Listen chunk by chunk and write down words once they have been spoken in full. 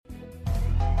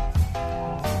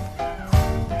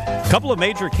Couple of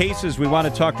major cases we want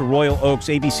to talk to Royal Oakes,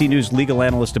 ABC News legal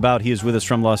analyst, about. He is with us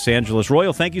from Los Angeles.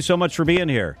 Royal, thank you so much for being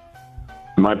here.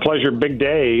 My pleasure. Big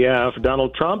day for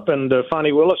Donald Trump, and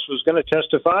Fani Willis was going to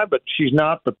testify, but she's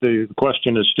not. But the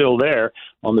question is still there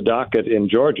on the docket in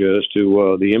Georgia as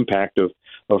to the impact of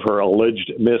her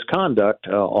alleged misconduct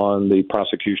on the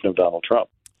prosecution of Donald Trump.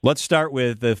 Let's start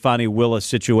with the Fani Willis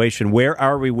situation. Where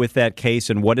are we with that case,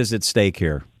 and what is at stake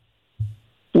here?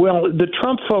 Well, the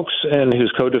Trump folks and his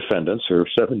co-defendants, or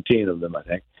 17 of them, I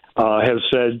think, have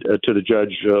said to the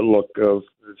judge, look,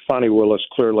 Fani Willis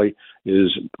clearly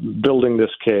is building this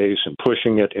case and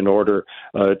pushing it in order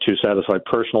to satisfy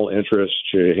personal interests.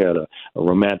 She had a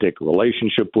romantic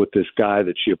relationship with this guy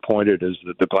that she appointed as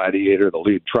the gladiator, the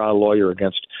lead trial lawyer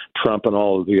against Trump and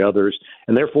all of the others,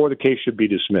 and therefore the case should be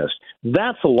dismissed.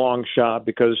 That's a long shot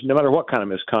because no matter what kind of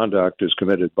misconduct is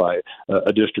committed by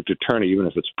a district attorney, even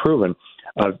if it's proven,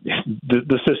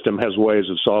 the system has ways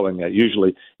of solving that.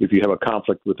 Usually, if you have a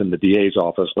conflict within the DA's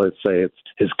office, let's say it's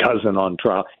his cousin on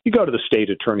trial, you go to the state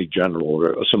attorney general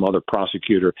or some other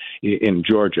prosecutor in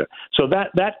Georgia. So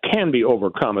that can be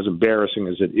overcome, as embarrassing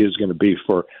as it is going to be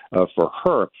for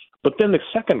her. But then the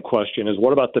second question is,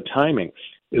 what about the timing?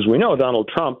 As we know,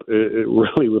 Donald Trump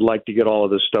really would like to get all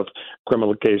of this stuff,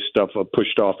 criminal case stuff,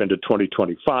 pushed off into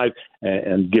 2025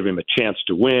 and give him a chance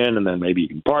to win, and then maybe he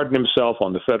can pardon himself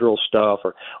on the federal stuff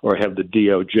or have the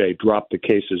DOJ drop the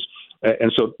cases.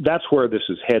 And so that's where this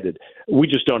is headed. We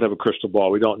just don't have a crystal ball.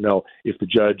 We don't know if the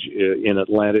judge in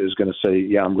Atlanta is going to say,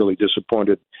 yeah, I'm really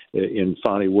disappointed in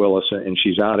Fani Willis and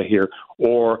she's out of here,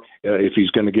 or if he's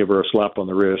going to give her a slap on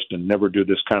the wrist and never do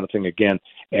this kind of thing again.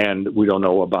 And we don't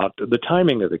know about the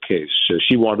timing of the case.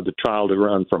 She wanted the trial to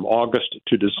run from August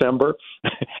to December.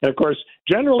 And, of course,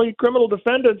 generally criminal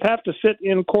defendants have to sit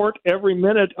in court every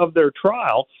minute of their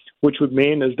trial, which would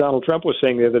mean, as Donald Trump was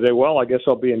saying the other day, well, I guess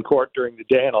I'll be in court during the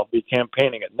day and I'll be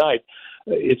campaigning at night.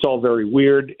 It's all very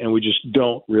weird, and we just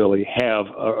don't really have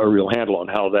a real handle on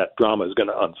how that drama is going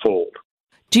to unfold.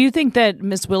 Do you think that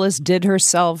Ms. Willis did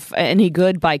herself any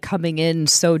good by coming in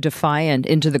so defiant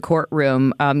into the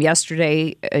courtroom?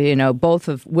 Yesterday, both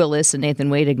of Willis and Nathan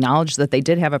Wade acknowledged that they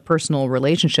did have a personal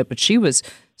relationship, but she was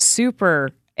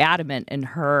super adamant in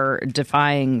her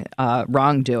denying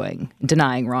wrongdoing.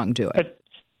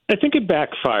 I think it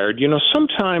backfired.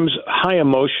 Sometimes high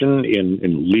emotion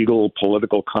in legal,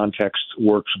 political contexts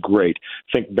works great.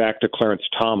 Think back to Clarence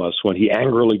Thomas when he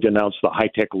angrily denounced the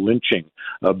high-tech lynching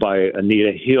by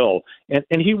Anita Hill,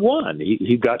 and he won.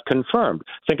 He got confirmed.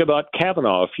 Think about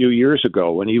Kavanaugh a few years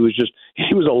ago when he was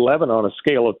 11 on a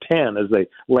scale of 10 as they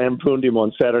lampooned him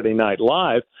on Saturday Night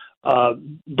Live.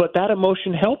 But that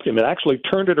emotion helped him. It actually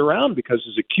turned it around because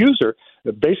his accuser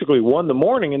basically won the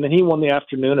morning, and then he won the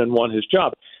afternoon and won his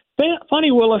job. Fani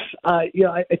Willis, I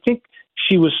think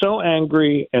she was so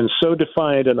angry and so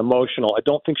defiant and emotional. I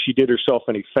don't think she did herself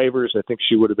any favors. I think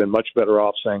she would have been much better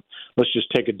off saying, let's just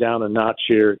take it down a notch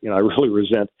here. I really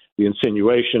resent the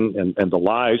insinuation and the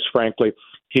lies, frankly.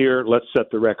 Here, let's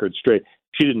set the record straight.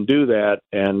 She didn't do that,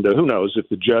 and who knows if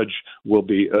the judge will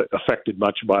be affected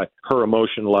much by her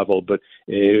emotion level, but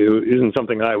it isn't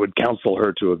something I would counsel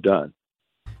her to have done.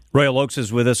 Royal Oakes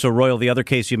is with us. So, Royal, the other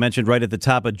case you mentioned right at the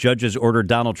top, a judge has ordered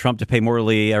Donald Trump to pay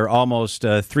almost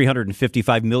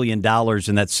 $355 million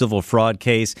in that civil fraud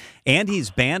case, and he's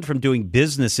banned from doing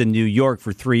business in New York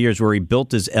for 3 years where he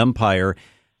built his empire.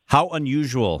 How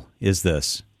unusual is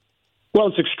this? Well,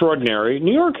 it's extraordinary.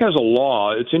 New York has a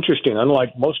law. It's interesting.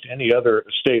 Unlike most any other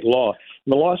state law,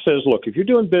 the law says, look, if you're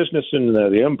doing business in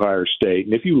the Empire State,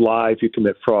 and if you lie, if you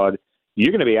commit fraud,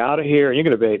 you're going to be out of here, and you're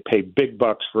going to pay big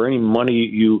bucks for any money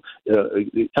you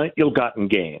ill-gotten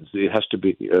gains. It has to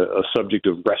be a subject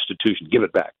of restitution. Give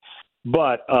it back.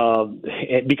 But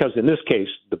because in this case,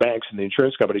 the banks and the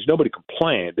insurance companies, nobody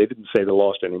complained. They didn't say they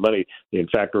lost any money. They, in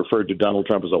fact, referred to Donald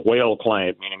Trump as a whale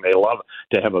client, meaning they love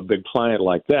to have a big client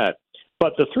like that.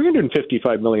 But the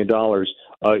 $355 million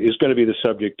is going to be the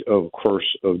subject, of course,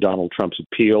 of Donald Trump's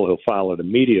appeal. He'll file it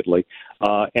immediately.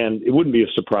 And it wouldn't be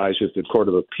a surprise if the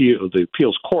the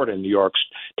appeals court in New York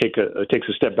takes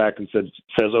a step back and says,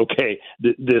 okay,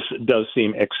 this does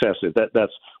seem excessive.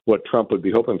 That's what Trump would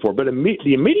be hoping for. But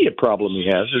the immediate problem he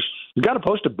has is you've got to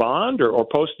post a bond or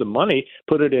post the money,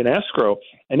 put it in escrow.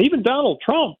 And even Donald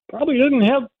Trump probably doesn't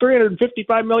have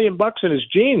 $355 million in his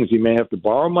jeans. He may have to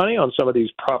borrow money on some of these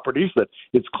properties that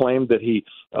it's claimed that he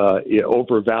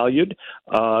overvalued.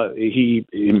 He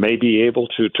may be able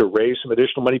to raise some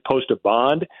additional money, post a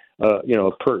bond, a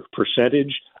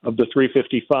percentage of the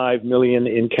 $355 million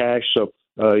in cash. So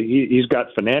he's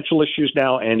got financial issues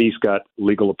now, and he's got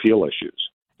legal appeal issues.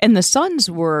 And the sons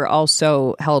were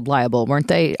also held liable, weren't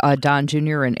they? Don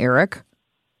Jr. and Eric?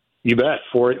 You bet.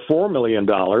 $4 million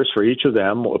for each of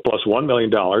them, plus $1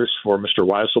 million for Mr.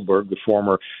 Weisselberg, the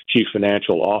former chief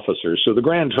financial officer. So the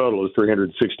grand total is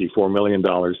 $364 million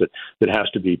that has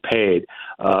to be paid.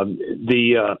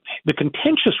 The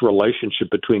contentious relationship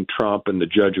between Trump and the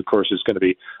judge, of course, is going to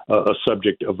be a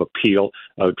subject of appeal.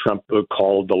 Trump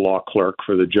called the law clerk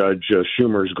for the judge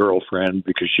Schumer's girlfriend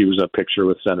because she was in a picture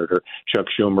with Senator Chuck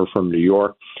Schumer from New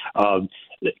York.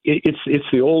 It's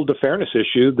the old fairness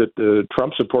issue that the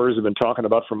Trump supporters have been talking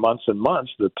about for months and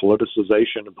months, the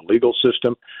politicization of the legal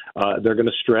system. They're going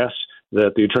to stress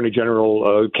that the Attorney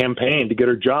General campaigned to get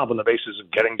her job on the basis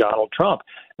of getting Donald Trump.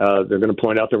 They're going to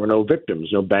point out there were no victims.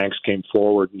 No banks came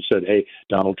forward and said, hey,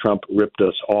 Donald Trump ripped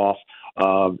us off.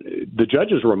 The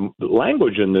judge's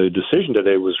language in the decision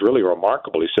today was really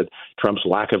remarkable. He said Trump's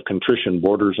lack of contrition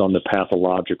borders on the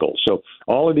pathological. So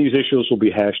all of these issues will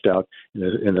be hashed out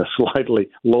in a slightly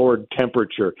lowered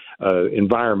temperature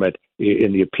environment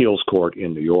in the appeals court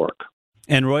in New York.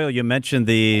 And Royal, you mentioned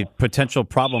the potential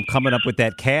problem coming up with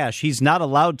that cash. He's not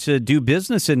allowed to do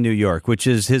business in New York, which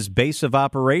is his base of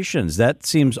operations. That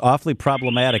seems awfully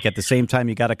problematic. At the same time,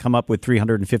 you got to come up with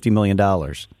 $350 million.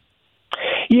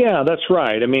 Yeah, that's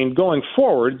right. I mean, going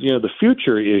forward, the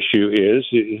future issue is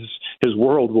his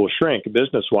world will shrink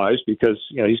business-wise because,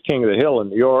 he's king of the hill in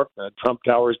New York. Trump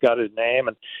Tower's got his name,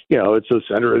 and, it's the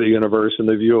center of the universe in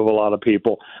the view of a lot of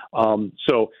people.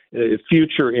 So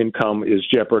future income is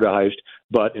jeopardized.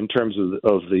 But in terms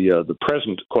of the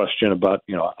present question about,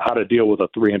 how to deal with a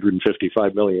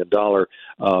 $355 million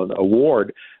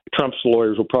award, Trump's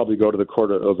lawyers will probably go to the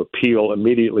Court of Appeal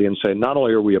immediately and say, not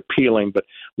only are we appealing, but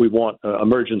we want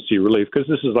emergency relief because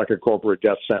this is like a corporate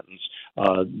death sentence.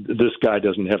 This guy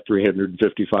doesn't have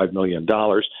 $355 million,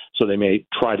 so they may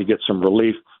try to get some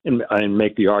relief and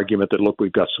make the argument that, look,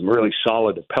 we've got some really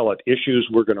solid appellate issues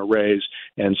we're going to raise,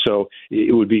 and so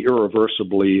it would be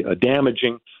irreversibly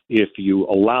damaging if you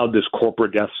allowed this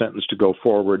corporate death sentence to go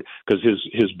forward because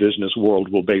his business world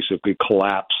will basically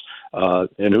collapse.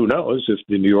 And who knows if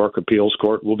the New York Appeals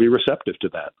Court will be receptive to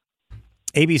that.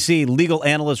 ABC legal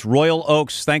analyst Royal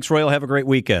Oakes. Thanks, Royal. Have a great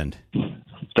weekend.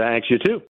 Thanks, you too.